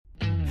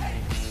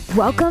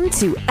Welcome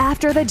to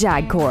After the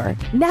JAG Corps,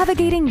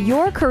 Navigating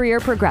Your Career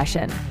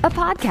Progression, a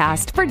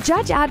podcast for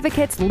judge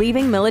advocates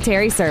leaving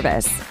military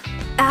service.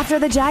 After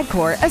the JAG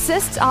Corps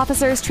assists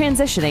officers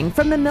transitioning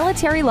from the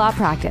military law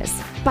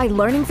practice by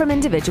learning from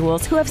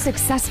individuals who have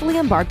successfully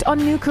embarked on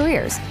new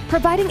careers,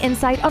 providing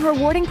insight on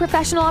rewarding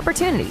professional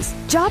opportunities,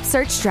 job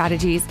search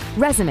strategies,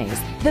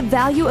 resumes, the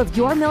value of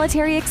your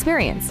military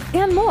experience,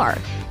 and more.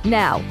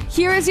 Now,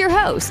 here is your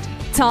host,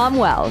 Tom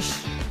Welsh.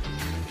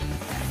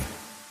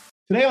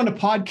 Today on the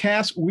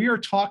podcast, we are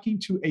talking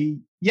to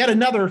yet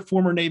another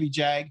former Navy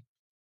JAG,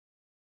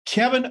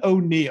 Kevin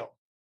O'Neill.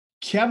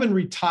 Kevin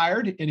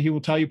retired, and he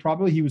will tell you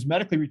probably he was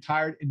medically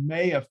retired in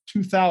May of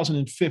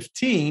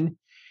 2015,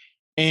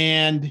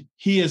 and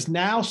he is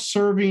now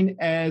serving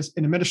as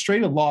an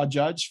administrative law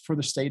judge for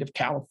the state of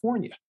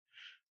California.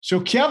 So,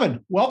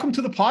 Kevin, welcome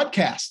to the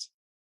podcast.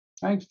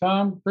 Thanks,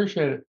 Tom.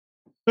 Appreciate it.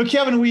 So,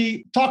 Kevin,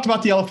 we talked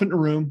about the elephant in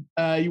the room.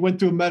 You went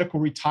through a medical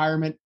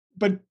retirement,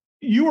 but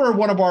you were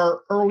one of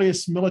our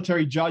earliest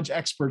military judge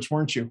experts,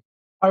 weren't you?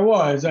 I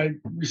was. I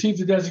received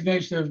the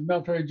designation of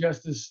military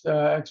justice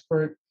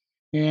expert,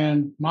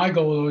 and my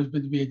goal has always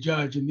been to be a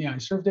judge. And yeah, I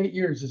served 8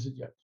 years as a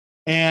judge.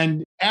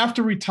 And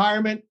after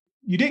retirement,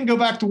 you didn't go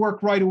back to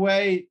work right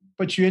away,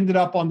 but you ended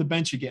up on the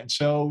bench again.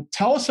 So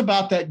tell us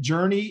about that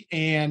journey.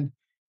 And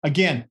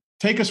again,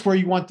 take us where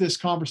you want this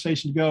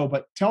conversation to go,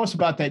 but tell us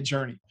about that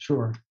journey.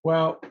 Sure.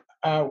 Well,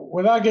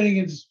 without getting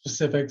into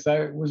specifics,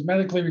 I was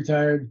medically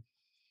retired.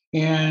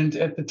 And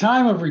at the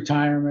time of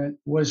retirement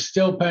was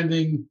still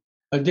pending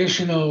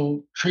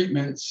additional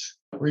treatments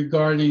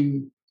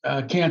regarding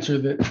cancer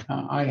that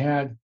I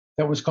had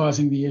that was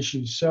causing the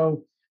issues.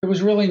 So there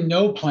was really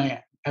no plan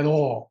at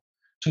all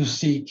to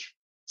seek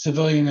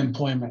civilian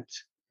employment.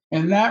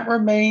 And that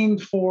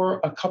remained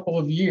for a couple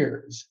of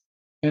years.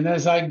 And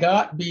as I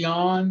got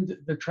beyond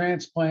the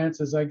transplants,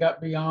 as I got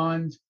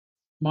beyond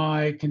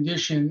my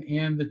condition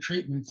and the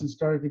treatments and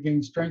started to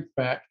gain strength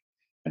back,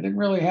 I didn't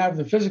really have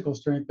the physical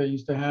strength I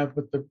used to have,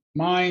 but the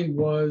mind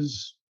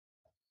was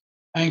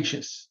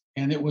anxious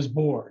and it was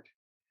bored.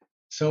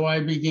 So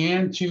I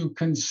began to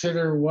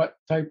consider what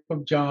type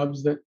of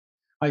jobs that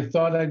I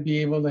thought I'd be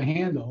able to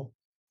handle.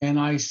 And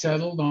I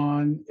settled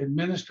on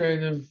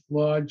administrative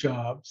law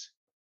jobs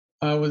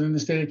within the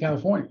state of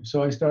California.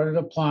 So I started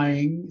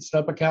applying, set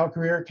up a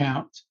CalCareer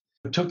account,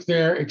 took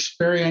their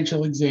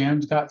experiential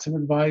exams, got some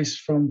advice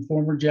from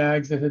former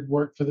JAGs that had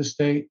worked for the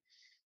state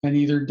and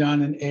either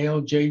done an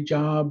ALJ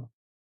job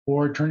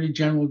or attorney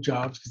general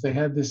jobs because they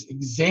had this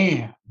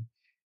exam.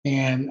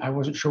 And I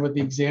wasn't sure what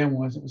the exam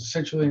was. It was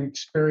essentially an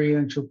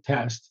experiential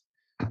test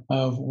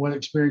of what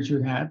experience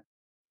you had,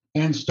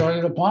 and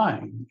started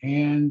applying.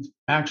 And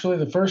actually,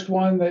 the first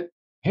one that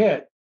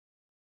hit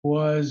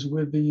was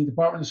with the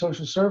Department of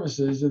Social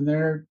Services in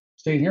their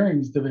state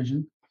hearings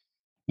division.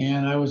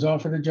 And I was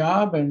offered a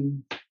job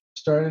and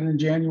started in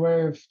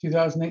January of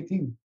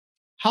 2018.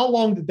 How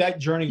long did that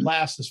journey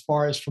last as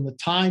far as from the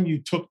time you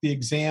took the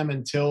exam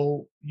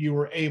until you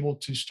were able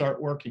to start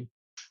working?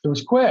 It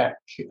was quick.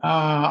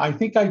 I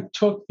think I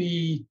took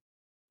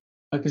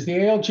because the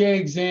ALJ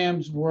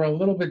exams were a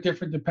little bit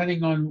different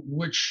depending on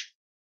which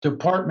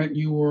department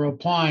you were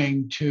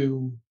applying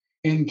to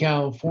in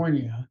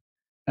California.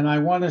 And I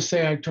want to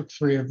say I took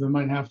 3 of them.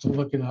 I'd have to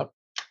look it up.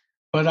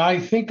 But I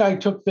think I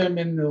took them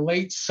in the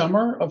late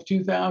summer of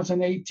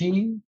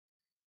 2018.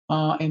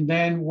 And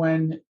then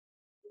when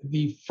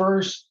the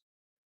first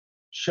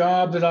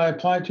job that I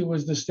applied to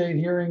was the state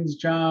hearings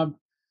job,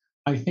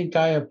 I think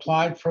I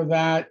applied for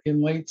that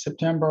in late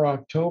September,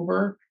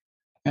 October,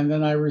 and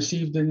then I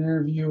received an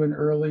interview in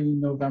early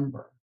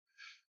November.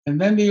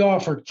 And then the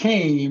offer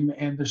came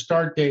and the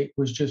start date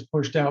was just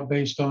pushed out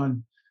based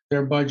on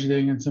their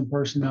budgeting and some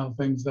personnel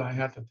things that I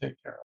had to take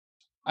care of.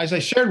 As I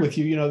shared with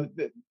you,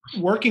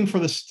 working for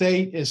the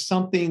state is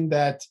something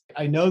that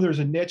I know there's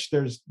a niche,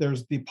 there's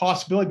the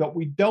possibility, but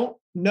we don't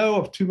know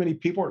of too many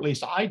people, or at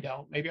least I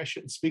don't, maybe I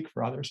shouldn't speak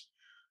for others,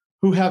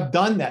 who have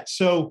done that.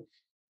 So,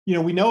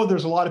 we know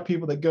there's a lot of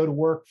people that go to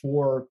work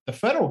for the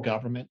federal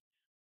government,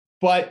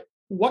 but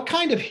what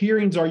kind of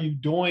hearings are you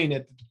doing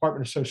at the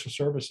Department of Social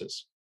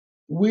Services?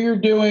 We're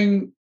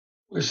doing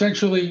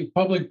essentially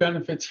public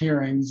benefits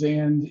hearings,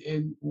 and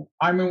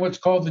I'm in what's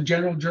called the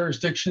general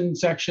jurisdiction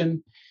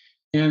section.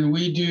 And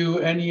we do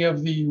any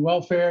of the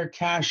welfare,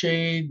 cash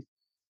aid,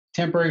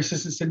 temporary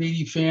assistance to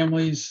needy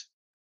families,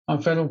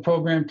 federal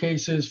program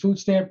cases, food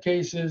stamp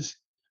cases,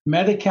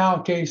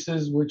 Medi-Cal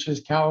cases, which is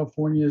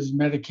California's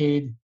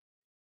Medicaid.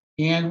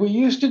 And we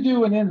used to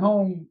do an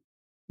in-home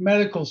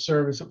medical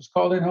service. It was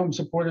called in-home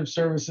supportive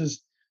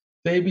services.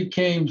 They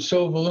became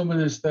so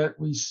voluminous that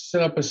we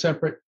set up a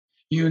separate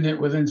unit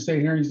within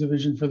State Hearings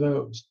Division for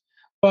those.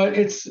 But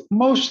it's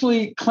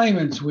mostly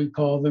claimants, we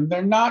call them.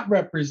 They're not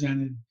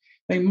represented.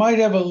 They might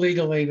have a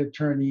legal aid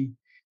attorney.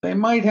 They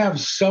might have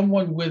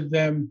someone with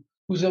them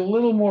who's a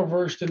little more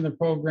versed in the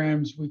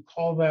programs. We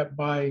call that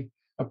by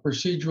a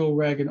procedural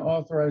reg, an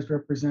authorized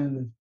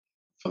representative.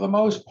 For the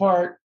most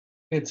part,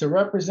 it's a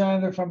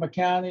representative from a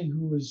county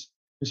who is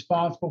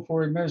responsible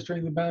for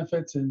administering the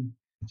benefits and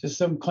just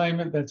some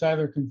claimant that's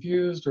either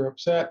confused or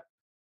upset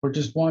or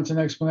just wants an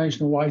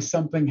explanation of why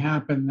something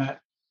happened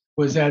that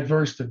was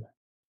adverse to them.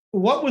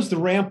 What was the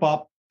ramp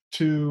up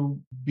to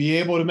be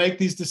able to make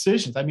these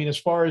decisions? I mean, as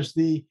far as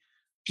the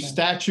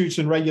statutes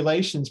and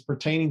regulations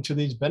pertaining to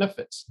these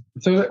benefits.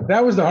 So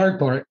that was the hard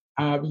part,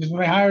 because when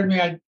they hired me,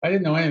 I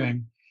didn't know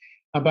anything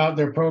about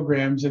their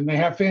programs, and they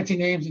have fancy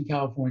names in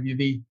California.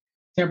 The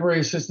temporary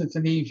assistance to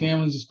needy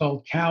families is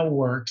called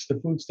CalWorks. The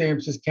food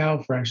stamps is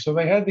CalFresh. So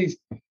they had these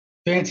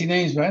fancy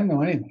names, but I didn't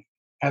know anything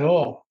at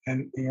all.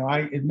 And I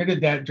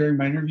admitted that during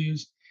my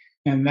interviews,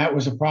 and that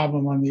was a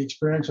problem on the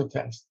experiential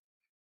test.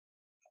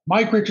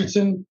 Mike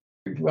Richardson,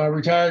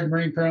 retired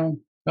Marine Colonel,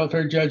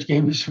 military judge,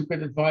 gave me some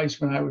good advice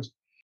when I was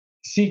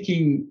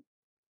seeking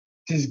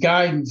his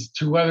guidance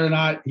to whether or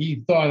not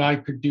he thought I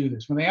could do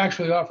this. When they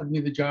actually offered me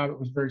the job, it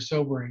was very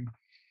sobering.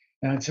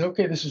 And I said,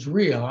 okay, this is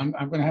real. I'm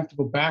going to have to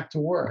go back to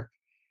work.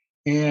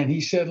 And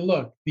he said,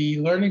 look, the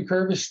learning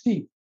curve is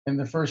steep in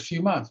the first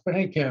few months, but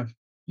hey, Kev,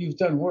 you've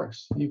done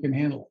worse. You can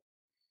handle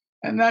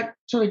it. And that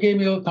sort of gave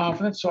me a little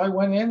confidence. So I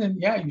went in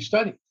and you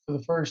studied for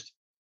the first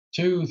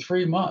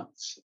 2-3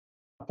 months.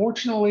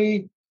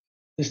 Fortunately,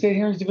 the State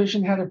Hearings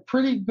Division had a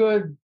pretty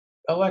good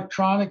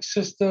electronic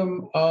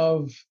system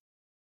of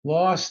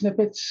law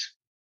snippets,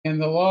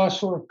 and the law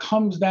sort of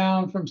comes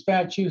down from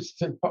statutes.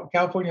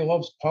 California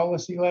loves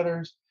policy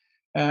letters,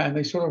 and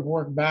they sort of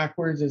work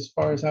backwards as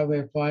far as how they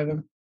apply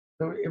them.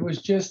 So it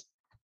was just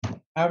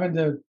having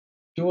to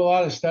do a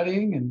lot of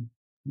studying and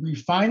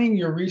refining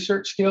your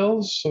research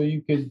skills so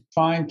you could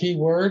find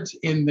keywords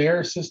in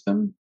their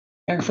system.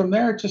 And from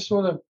there, it just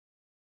sort of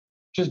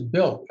just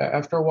built.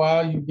 After a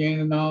while, you gain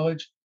the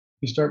knowledge,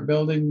 you start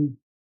building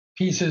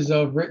pieces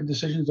of written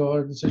decisions. All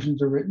our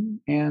decisions are written.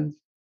 And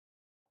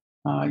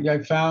I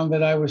found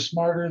that I was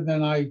smarter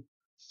than I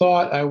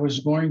thought I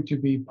was going to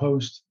be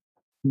post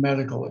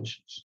medical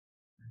issues.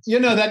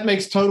 That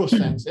makes total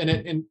sense.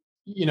 And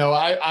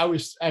I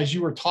was, as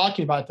you were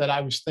talking about that,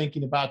 I was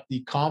thinking about the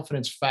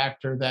confidence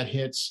factor that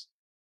hits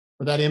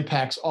or that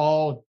impacts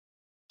all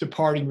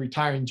departing,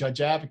 retiring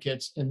judge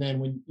advocates. And then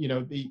when,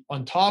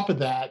 on top of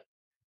that,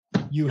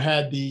 you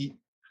had the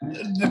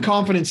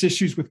confidence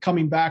issues with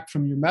coming back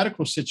from your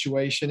medical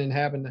situation and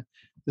having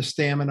the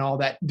stamina and all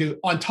that,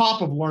 on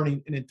top of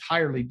learning an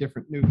entirely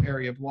different new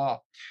area of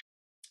law.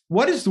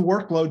 What is the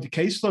workload, the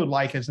caseload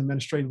like as an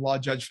administrative law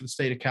judge for the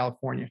state of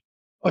California?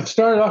 Well, it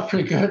started off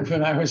pretty good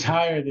when I was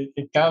hired.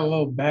 It got a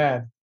little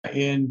bad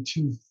in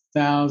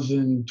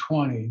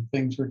 2020.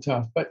 Things were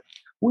tough, but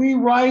we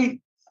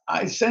write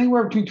it's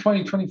anywhere between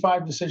 20 and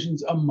 25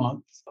 decisions a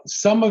month.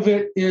 Some of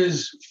it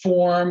is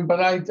form, but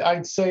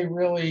I'd say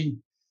really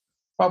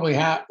probably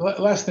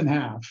less than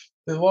half.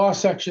 The law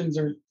sections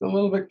are a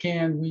little bit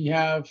canned. We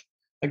have,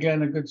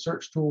 again, a good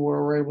search tool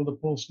where we're able to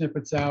pull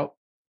snippets out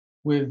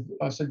with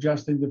us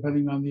adjusting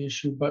depending on the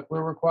issue, but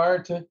we're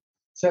required to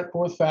set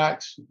forth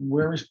facts.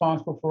 We're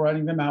responsible for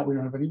writing them out. We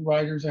don't have any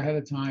writers ahead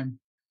of time,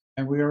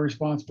 and we are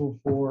responsible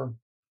for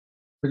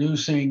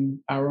producing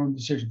our own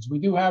decisions. We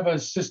do have a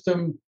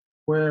system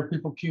where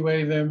people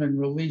QA them and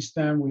release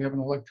them. We have an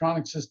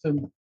electronic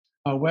system,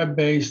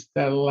 web-based,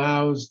 that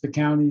allows the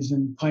counties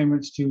and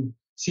claimants to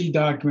see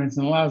documents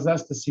and allows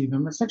us to see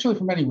them essentially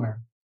from anywhere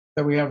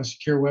that we have a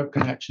secure web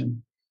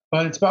connection.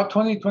 But it's about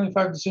 20,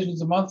 25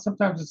 decisions a month.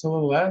 Sometimes it's a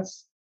little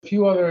less. A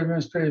few other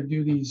administrative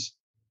duties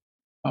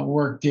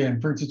worked in.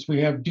 For instance,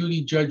 we have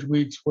duty judge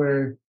weeks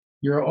where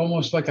you're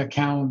almost like a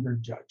calendar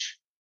judge,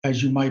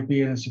 as you might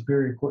be in a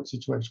superior court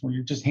situation where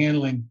you're just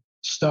handling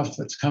stuff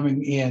that's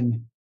coming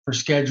in for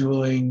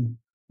scheduling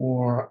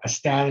or a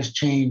status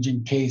change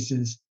in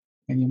cases,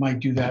 and you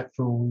might do that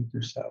for a week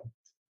or so.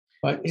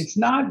 But it's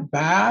not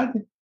bad.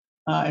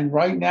 And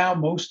right now,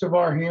 most of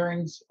our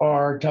hearings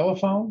are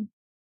telephone.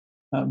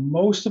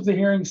 Most of the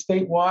hearings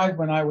statewide,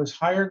 when I was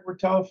hired, were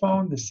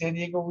telephone. The San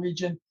Diego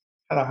region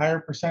had a higher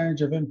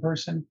percentage of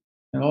in-person,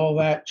 and all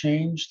that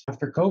changed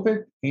after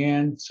COVID.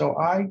 And so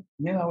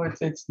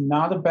it's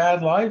not a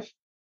bad life.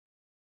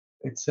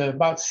 It's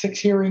about 6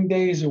 hearing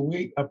days a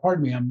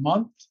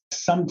month.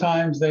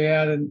 Sometimes they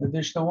add an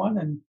additional one.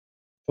 And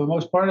for the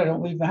most part, I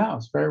don't leave the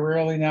house. Very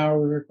rarely now are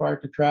we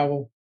required to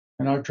travel,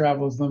 and our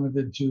travel is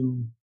limited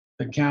to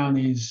the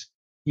counties,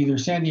 either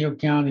San Diego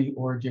County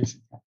or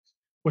adjacent counties.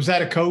 Was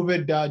that a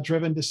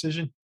COVID-driven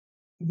decision?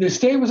 The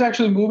state was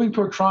actually moving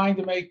toward trying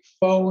to make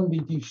phone the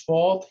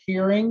default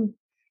hearing,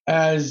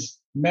 as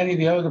many of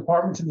the other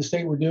departments in the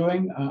state were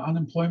doing.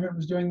 Unemployment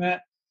was doing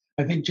that.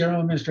 I think general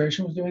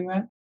administration was doing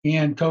that.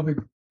 And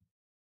COVID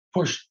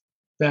pushed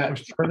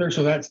that further.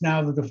 So that's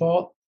now the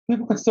default.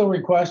 People can still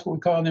request what we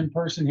call an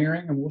in-person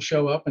hearing, and we'll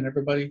show up and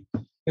everybody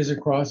is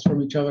across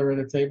from each other at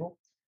a table.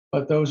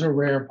 But those are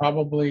rare,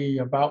 probably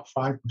about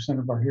 5%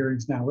 of our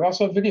hearings now. We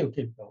also have video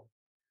capability.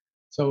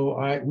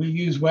 So we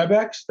use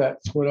WebEx.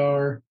 That's what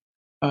our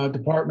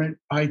department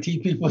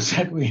IT people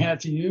said we had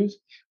to use.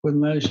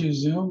 Wouldn't let us use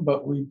Zoom,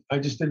 but I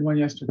just did one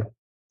yesterday.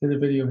 Did a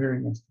video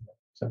hearing yesterday.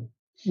 So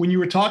when you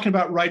were talking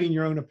about writing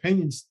your own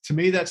opinions, to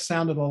me that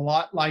sounded a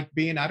lot like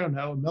being,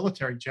 a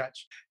military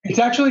judge. It's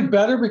actually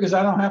better because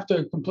I don't have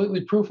to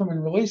completely proof them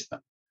and release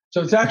them.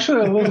 So it's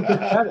actually a little bit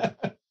better.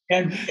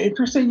 And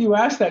interesting you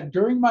asked that.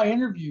 During my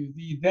interview,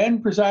 the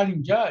then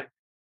presiding judge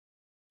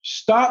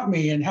stopped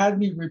me and had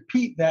me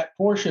repeat that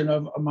portion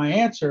of my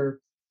answer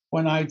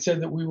when I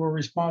said that we were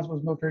responsible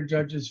as military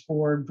judges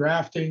for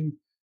drafting,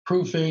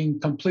 proofing,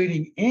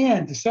 completing,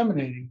 and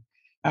disseminating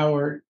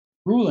our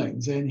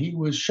rulings. And he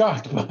was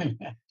shocked by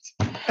that.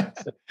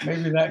 So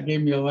maybe that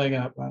gave me a leg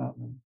up. I don't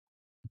know.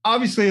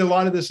 Obviously, a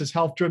lot of this is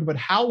health driven, but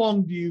how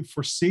long do you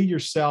foresee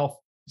yourself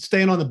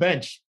staying on the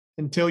bench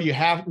until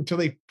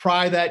they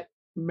pry that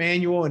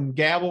manual and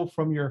gavel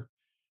from your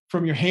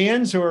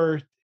hands?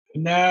 Or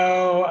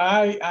no,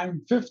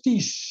 I'm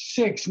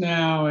 56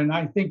 now, and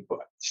I think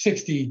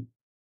 60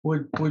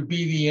 would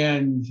be the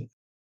end.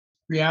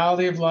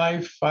 Reality of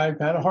life, I've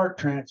had a heart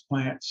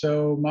transplant,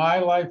 so my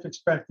life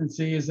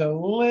expectancy is a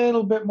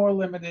little bit more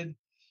limited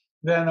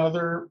than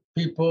other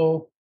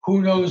people.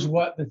 Who knows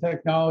what the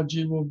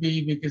technology will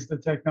be, because the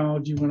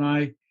technology when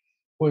I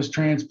was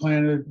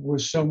transplanted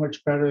was so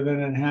much better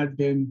than it had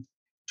been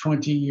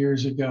 20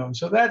 years ago.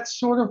 So that's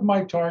sort of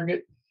my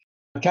target.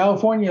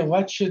 California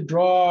lets you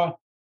draw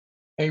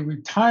a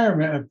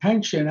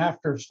pension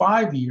after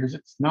 5 years.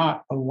 It's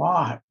not a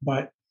lot,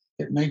 but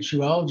it makes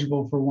you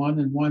eligible for one,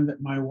 and one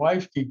that my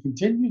wife can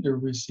continue to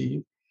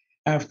receive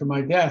after my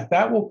death.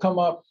 That will come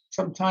up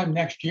sometime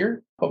next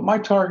year, but my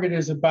target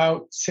is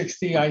about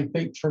 60. I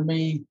think for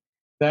me,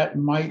 that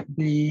might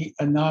be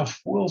enough.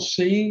 We'll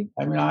see.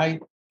 I mean, I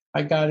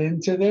got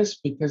into this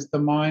because the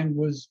mind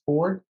was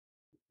bored,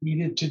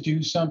 needed to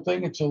do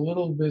something. It's a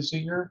little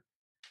busier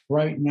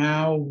right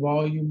now,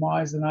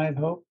 volume-wise, than I had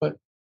hoped, but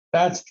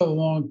that's the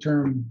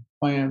long-term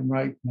plan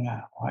right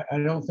now. I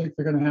don't think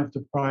they're going to have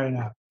to pry it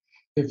out.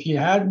 If you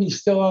had me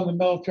still on the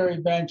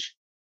military bench,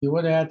 you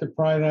would have had to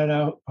pry that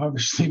out.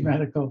 Obviously,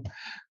 medical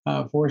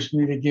forced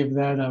me to give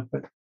that up,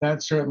 but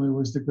that certainly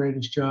was the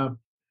greatest job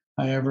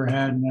I ever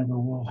had and ever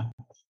will have.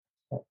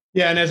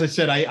 Yeah, and as I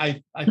said,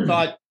 I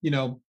thought,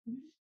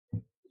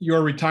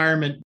 your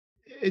retirement,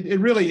 it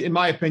really, in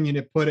my opinion,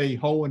 it put a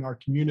hole in our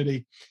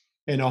community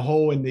and a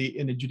hole in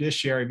the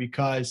judiciary,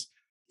 because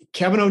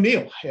Kevin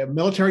O'Neill,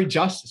 military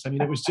justice. I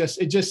mean,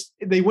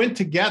 they went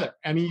together.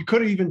 I mean,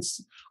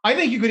 I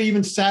think you could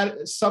even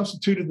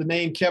substituted the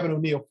name Kevin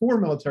O'Neill for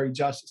military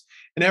justice,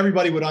 and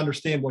everybody would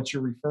understand what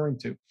you're referring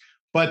to.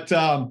 But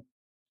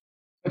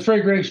that's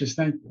very gracious.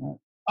 Thank you.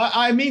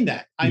 I mean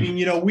that. I mean,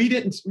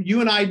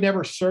 you and I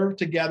never served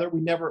together.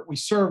 We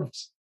served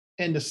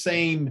in the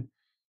same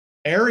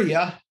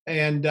area,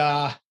 and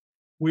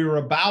we were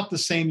about the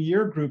same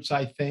year groups,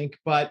 I think.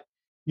 But,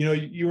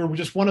 you were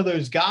just one of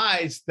those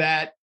guys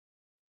that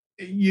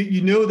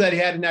you knew that he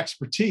had an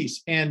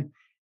expertise. And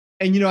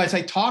as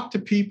I talk to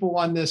people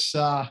on this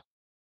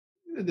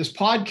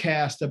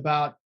podcast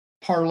about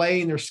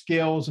parlaying their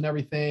skills and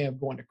everything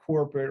of going to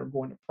corporate or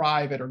going to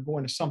private or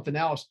going to something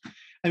else,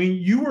 I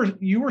mean,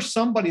 you were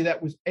somebody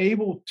that was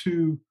able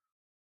to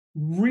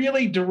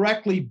really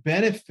directly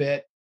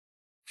benefit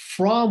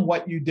from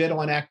what you did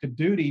on active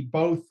duty,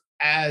 both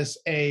as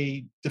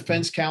a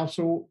defense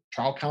counsel,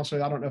 trial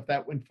counsel. I don't know if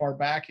that went far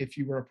back, if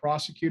you were a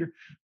prosecutor,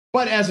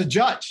 but as a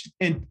judge,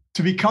 and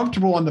to be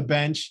comfortable on the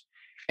bench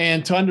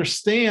and to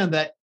understand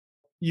that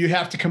you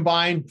have to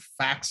combine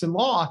facts and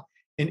law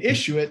and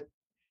issue it.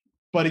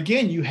 But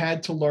again, you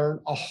had to learn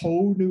a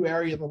whole new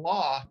area of the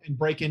law and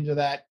break into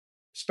that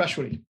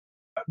specialty.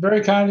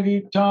 Very kind of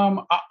you,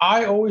 Tom.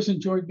 I always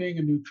enjoyed being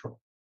a neutral.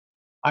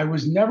 I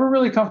was never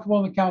really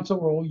comfortable in the counsel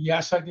role.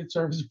 Yes, I did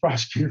serve as a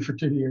prosecutor for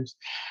 2 years,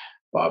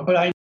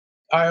 but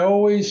I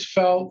always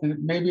felt,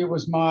 and maybe it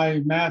was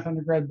my math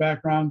undergrad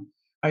background,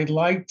 I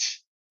liked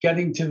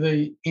getting to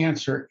the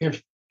answer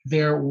if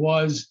there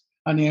was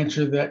an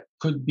answer that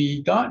could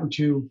be gotten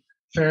to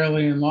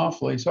fairly and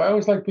lawfully. So I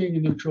always liked being a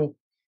neutral.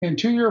 And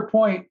to your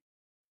point,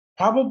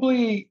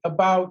 probably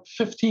about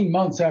 15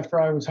 months after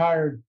I was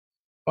hired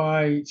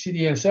by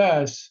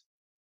CDSS,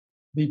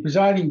 the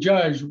presiding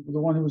judge, the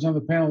one who was on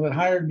the panel that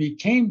hired me,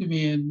 came to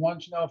me and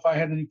wanted to know if I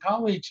had any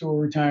colleagues who were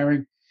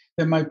retiring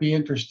that might be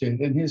interested.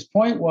 And his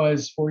point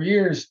was, for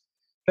years,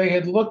 they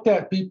had looked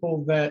at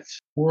people that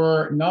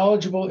were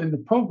knowledgeable in the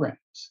programs,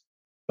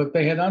 but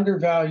they had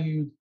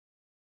undervalued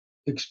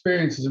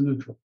experience as a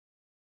neutral.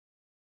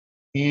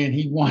 And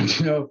he wanted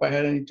to know if I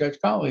had any judge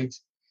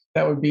colleagues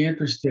that would be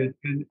interested.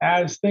 And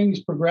as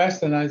things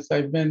progressed, and as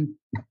I've been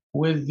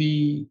with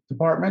the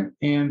department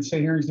and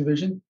state hearings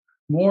division,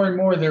 more and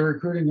more their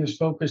recruiting is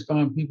focused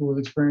on people with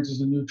experience as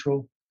a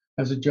neutral,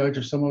 as a judge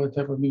or some other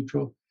type of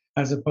neutral,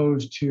 as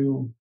opposed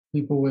to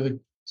people with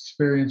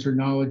experience or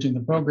knowledge in the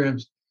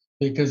programs.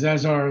 Because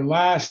as our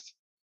last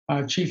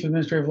chief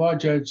administrative law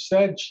judge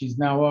said, she's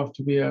now off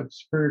to be a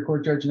Superior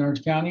Court judge in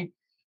Orange County.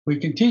 We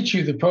can teach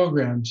you the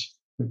programs.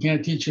 We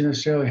can't teach you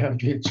necessarily how to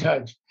be a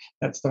judge.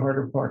 That's the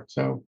harder part.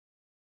 So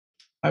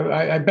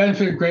I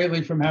benefited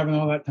greatly from having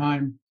all that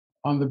time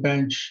on the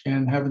bench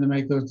and having to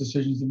make those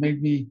decisions. It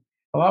made me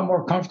a lot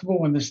more comfortable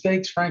when the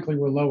stakes, frankly,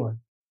 were lower,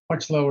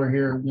 much lower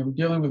here. We're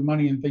dealing with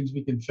money and things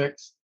we can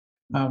fix.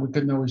 We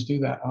couldn't always do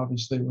that,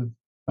 obviously, with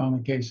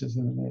felony cases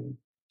in the Navy.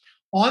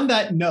 On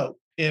that note,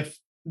 if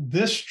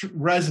this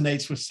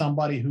resonates with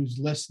somebody who's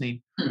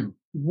listening.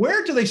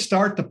 Where do they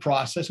start the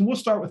process? And we'll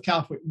start with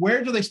California.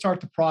 Where do they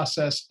start the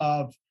process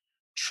of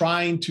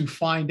trying to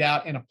find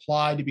out and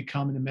apply to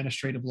become an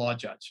administrative law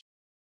judge?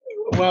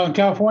 Well, in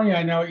California,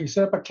 I know you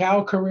set up a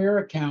Cal Career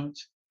account,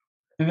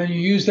 and then you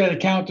use that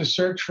account to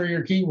search for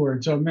your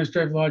keyword. So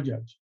administrative law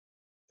judge.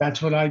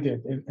 That's what I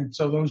did. And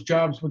so those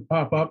jobs would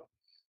pop up.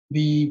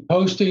 The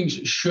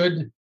postings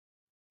should,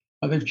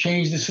 they've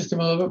changed the system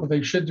a little bit, but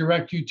they should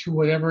direct you to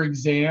whatever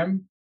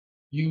exam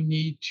you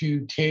need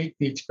to take,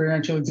 the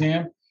experiential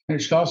exam. And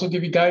it should also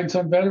give you guidance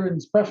on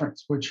veterans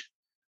preference, which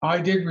I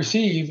did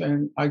receive.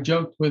 And I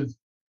joked with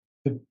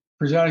the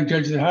presiding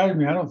judge that hired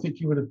me, I don't think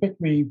you would have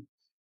picked me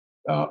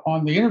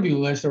on the interview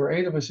list. There were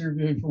 8 of us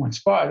interviewing for one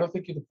spot. I don't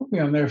think you'd have put me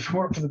on there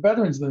for the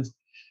veterans list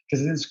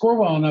because I didn't score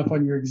well enough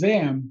on your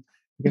exam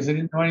because I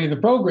didn't know any of the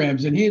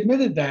programs. And he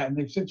admitted that, and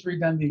they've since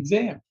redone the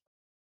exam.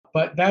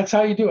 But that's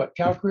how you do it.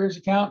 Cal Careers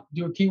account,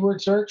 do a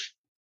keyword search,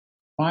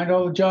 find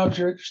all the jobs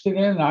you're interested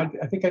in. I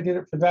think I did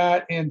it for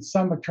that and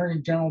some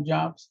attorney general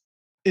jobs.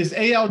 Is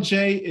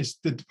ALJ, is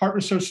the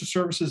Department of Social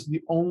Services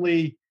the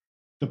only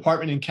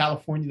department in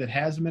California that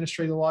has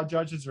administrative law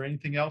judges, or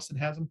anything else that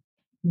has them?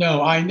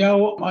 No, I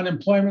know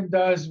unemployment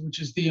does,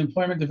 which is the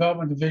Employment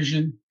Development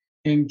Division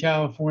in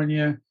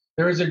California.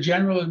 There is a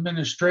general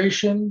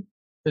administration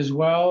as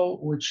well,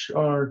 which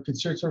are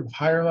considered sort of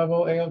higher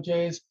level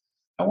ALJs.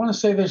 I want to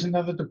say there's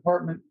another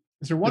department.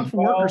 Is there one for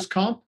workers'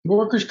 comp?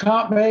 Workers'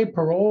 comp may,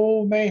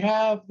 parole may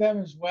have them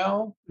as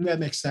well. That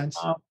makes sense.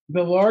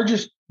 The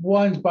largest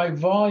ones by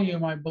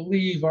volume, I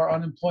believe, are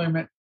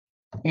unemployment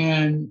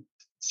and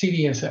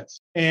CDSS.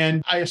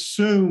 And I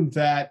assume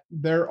that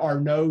there are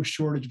no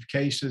shortage of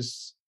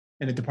cases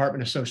in the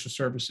Department of Social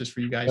Services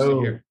for you guys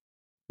to hear.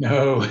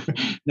 No.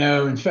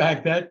 In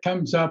fact, that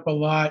comes up a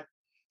lot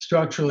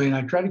structurally, and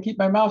I try to keep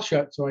my mouth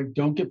shut so I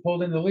don't get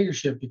pulled into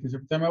leadership, because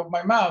every time I open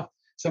my mouth,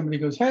 somebody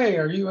goes, "Hey,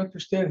 are you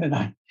interested?" And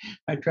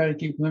I try to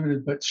keep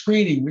limited. But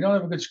screening, we don't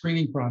have a good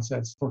screening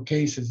process for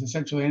cases.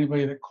 Essentially,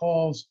 anybody that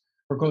calls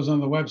or goes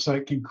on the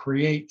website can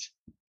create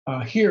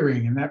a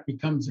hearing, and that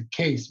becomes a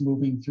case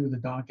moving through the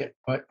docket.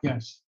 But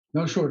yes,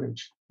 no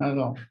shortage, not at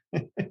all.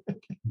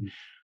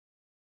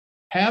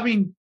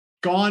 Having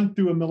gone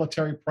through a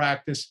military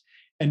practice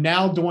and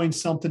now doing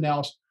something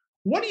else,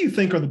 what do you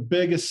think are the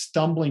biggest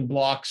stumbling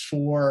blocks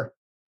for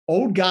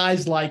old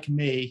guys like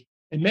me,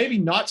 and maybe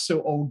not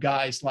so old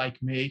guys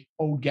like me,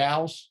 old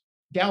gals?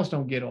 Gals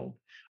don't get old.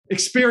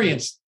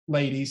 Experienced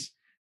ladies.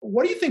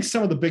 What do you think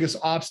some of the biggest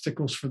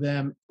obstacles for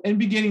them in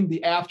beginning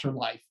the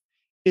afterlife?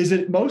 Is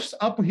it most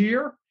up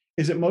here?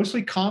 Is it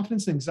mostly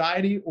confidence,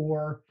 anxiety,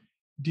 or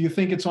do you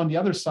think it's on the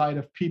other side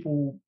of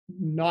people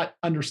not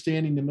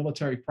understanding the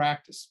military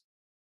practice?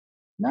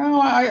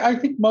 No, I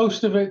think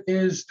most of it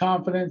is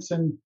confidence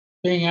and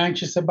being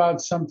anxious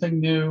about something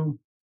new.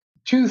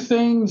 Two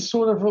things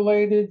sort of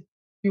related.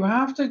 You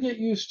have to get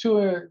used to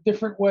a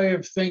different way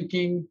of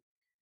thinking.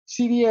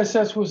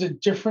 CDSS was a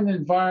different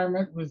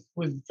environment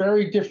with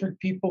very different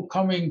people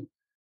coming,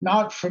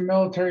 not from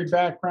military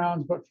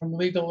backgrounds, but from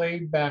legal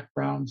aid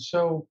backgrounds.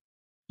 So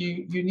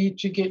you need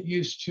to get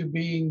used to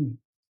being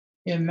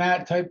in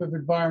that type of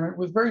environment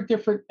with very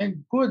different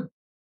and good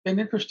and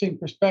interesting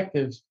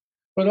perspectives,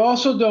 but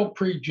also don't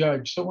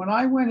prejudge. So when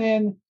I went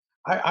in,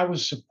 I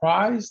was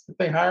surprised that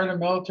they hired a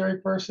military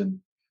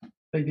person.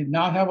 They did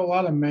not have a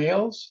lot of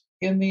males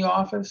in the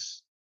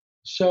office.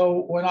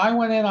 So when I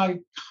went in, I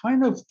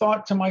kind of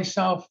thought to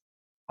myself,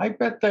 I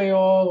bet they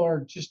all are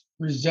just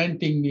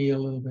resenting me a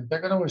little bit.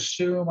 They're going to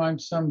assume I'm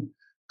some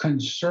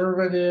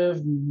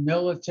conservative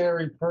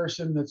military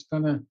person that's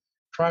going to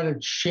try to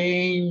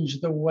change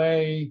the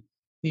way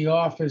the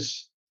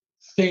office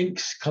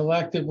thinks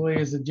collectively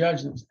as a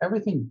judge. And it was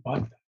everything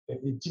but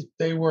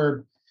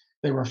that.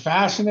 They were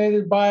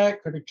fascinated by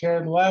it, could have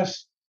cared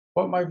less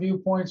what my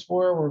viewpoints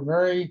were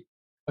very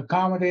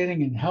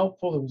accommodating and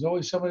helpful. There was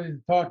always somebody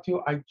to talk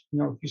to. If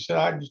you said,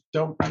 I just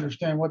don't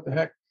understand what the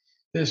heck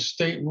this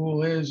state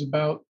rule is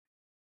about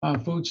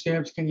food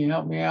stamps, can you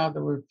help me out?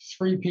 There were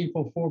 4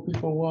 people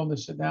willing to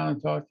sit down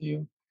and talk to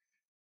you.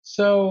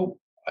 So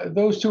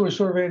those two are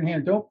sort of in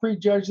hand. Don't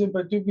prejudge them,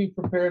 but do be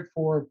prepared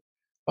for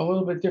a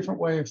little bit different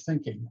way of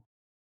thinking.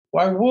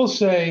 Well, I will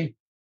say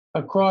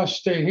across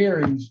state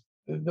hearings,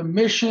 the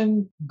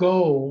mission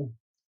goal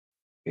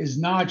is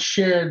not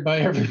shared by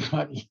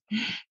everybody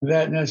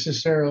that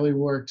necessarily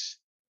works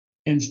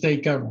in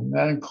state government.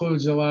 That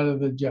includes a lot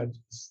of the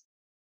judges.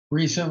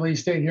 Recently,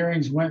 state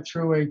hearings went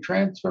through a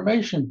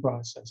transformation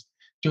process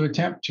to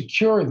attempt to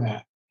cure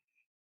that.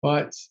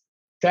 But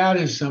that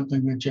is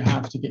something that you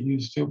have to get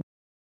used to.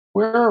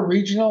 We're a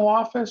regional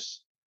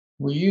office.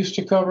 We used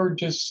to cover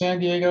just San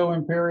Diego,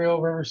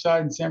 Imperial,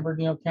 Riverside, and San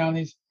Bernardino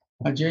counties,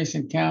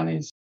 adjacent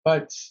counties.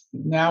 But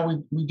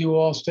now we do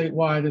all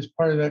statewide as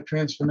part of that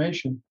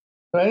transformation.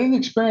 But I didn't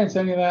experience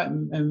any of that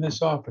in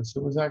this office.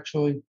 It was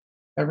actually,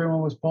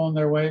 everyone was pulling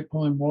their weight,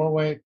 pulling more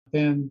weight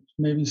than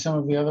maybe some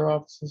of the other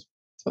offices.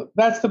 So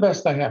that's the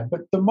best I have.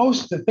 But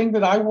the thing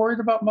that I worried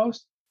about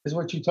most is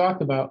what you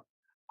talked about.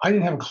 I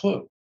didn't have a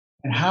clue.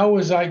 And how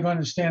was I going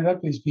to stand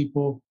up to these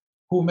people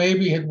who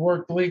maybe had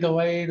worked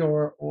legal aid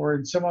or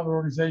in some other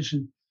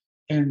organization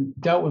and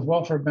dealt with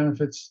welfare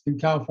benefits in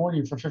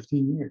California for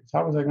 15 years?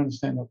 How was I going to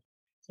stand up?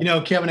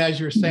 Kevin, as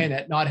you were saying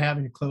that, not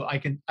having a clue, I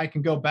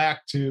can go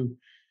back to,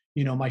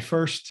 my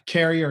first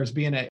career as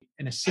being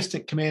an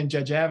assistant command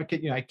judge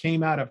advocate. I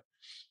came out of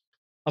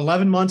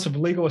 11 months of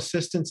legal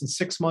assistance and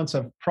 6 months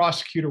of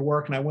prosecutor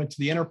work. And I went to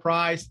the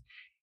enterprise,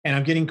 and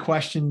I'm getting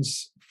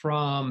questions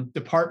from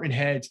department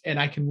heads. And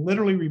I can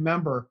literally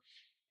remember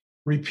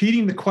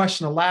repeating the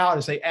question aloud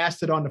as they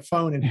asked it on the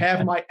phone, and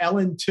have my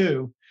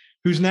LN2,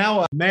 who's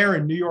now a mayor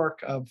in New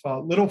York of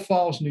Little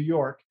Falls, New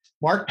York,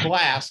 Mark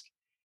Blask,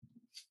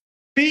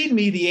 feed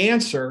me the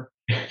answer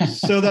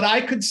so that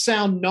I could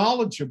sound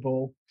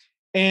knowledgeable.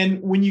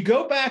 And when you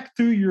go back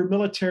through your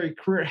military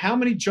career, how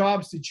many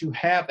jobs did you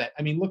have that?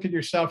 I mean, look at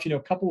yourself, a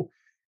couple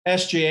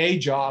SJA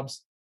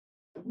jobs,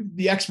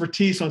 the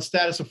expertise on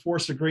status of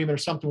force agreement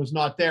or something was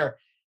not there.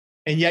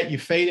 And yet you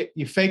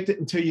faked it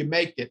until you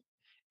make it.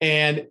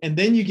 And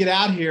then you get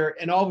out here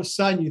and all of a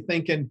sudden you're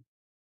thinking,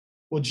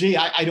 well, gee,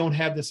 I don't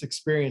have this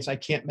experience. I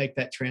can't make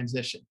that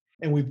transition.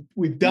 And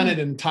we've done it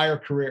an entire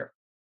career.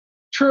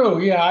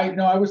 True. Yeah.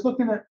 I was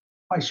looking at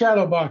my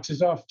shadow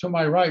boxes off to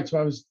my right. So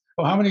I was,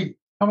 how many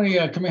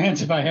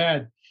commands have I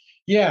had?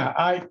 Yeah.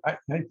 I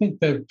think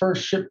the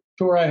first ship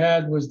tour I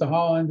had was the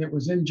Holland. It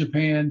was in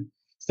Japan,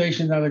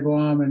 stationed out of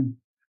Guam. And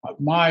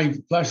my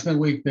less than a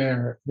week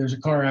there's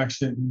a car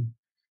accident, and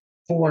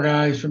 4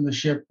 guys from the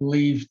ship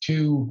leave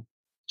 2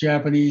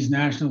 Japanese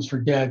nationals for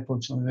dead.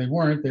 Fortunately, they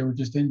weren't. They were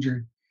just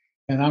injured.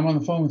 And I'm on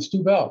the phone with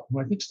Stu Bell, who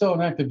I think still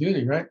in active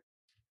duty, right?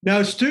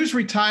 No, Stu's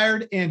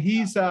retired, and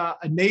he's a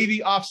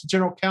Navy Office of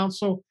General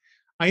Counsel.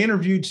 I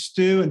interviewed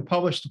Stu and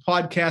published a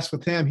podcast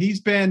with him. He's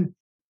been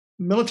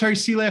military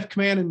SEALAF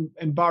command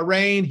in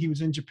Bahrain. He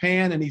was in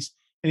Japan, and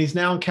he's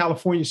now in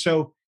California.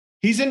 So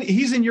he's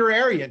in your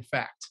area, in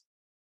fact.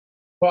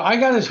 Well, I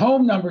got his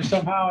home number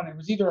somehow, and it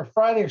was either a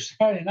Friday or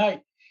Saturday night,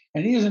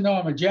 and he doesn't know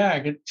I'm a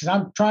JAG, because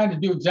I'm trying to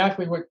do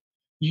exactly what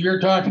you're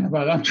talking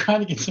about. I'm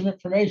trying to get some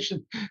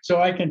information so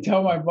I can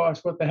tell my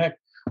boss what the heck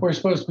we're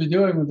supposed to be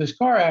doing with this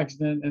car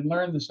accident and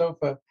learn the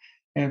SOFA.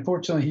 And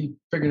fortunately, he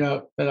figured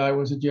out that I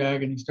was a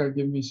JAG, and he started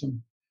giving me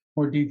some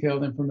more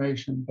detailed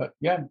information. But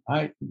yeah,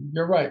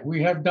 you're right.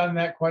 We have done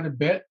that quite a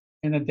bit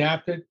and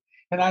adapted.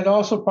 And I'd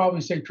also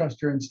probably say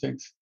trust your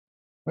instincts.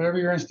 Whatever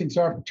your instincts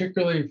are,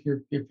 particularly if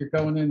you're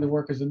going in to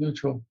work as a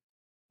neutral,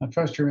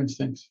 trust your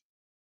instincts.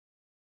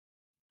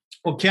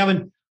 Well,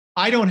 Kevin,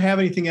 I don't have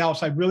anything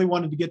else. I really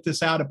wanted to get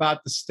this out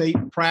about the state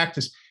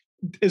practice.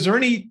 Is there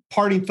any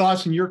parting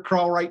thoughts in your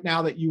crawl right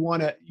now that you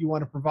want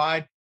to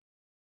provide?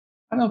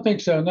 I don't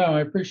think so. No,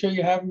 I appreciate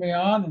you having me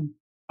on and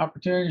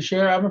opportunity to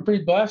share. I've been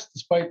pretty blessed,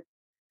 despite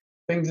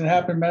things that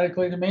happened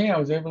medically to me. I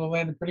was able to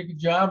land a pretty good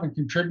job and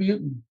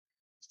contribute, and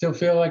still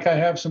feel like I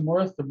have some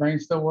worth. The brain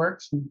still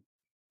works, and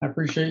I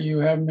appreciate you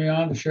having me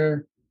on to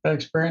share that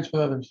experience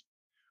with others.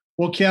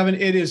 Well, Kevin,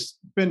 it has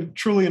been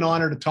truly an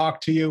honor to talk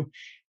to you,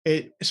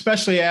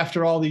 especially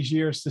after all these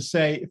years, to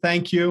say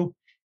thank you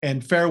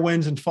and fair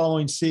winds and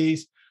following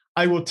seas.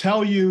 I will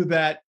tell you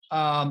that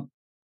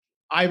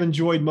I've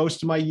enjoyed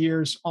most of my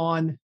years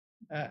on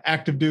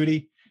active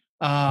duty.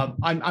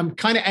 I'm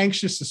kind of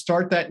anxious to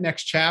start that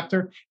next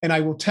chapter. And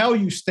I will tell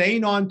you,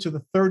 staying on to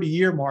the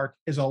 30-year mark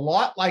is a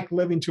lot like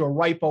living to a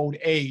ripe old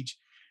age,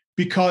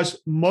 because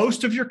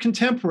most of your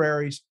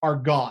contemporaries are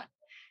gone.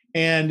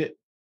 And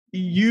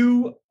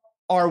you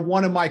are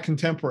one of my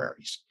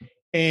contemporaries.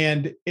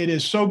 And it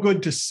is so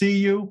good to see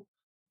you.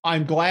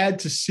 I'm glad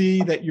to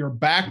see that you're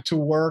back to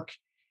work.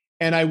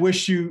 And I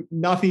wish you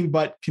nothing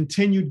but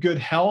continued good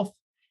health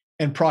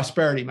and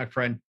prosperity, my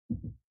friend.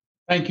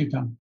 Thank you,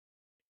 Tom.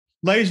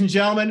 Ladies and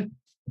gentlemen,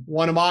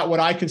 what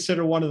I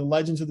consider one of the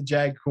legends of the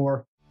JAG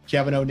Corps,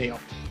 Kevin O'Neill.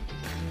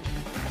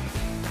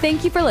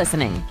 Thank you for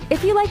listening.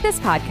 If you like this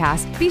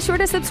podcast, be sure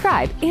to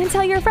subscribe and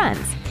tell your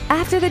friends.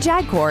 After the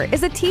JAG Corps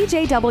is a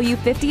TJW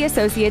 50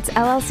 Associates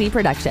LLC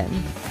production.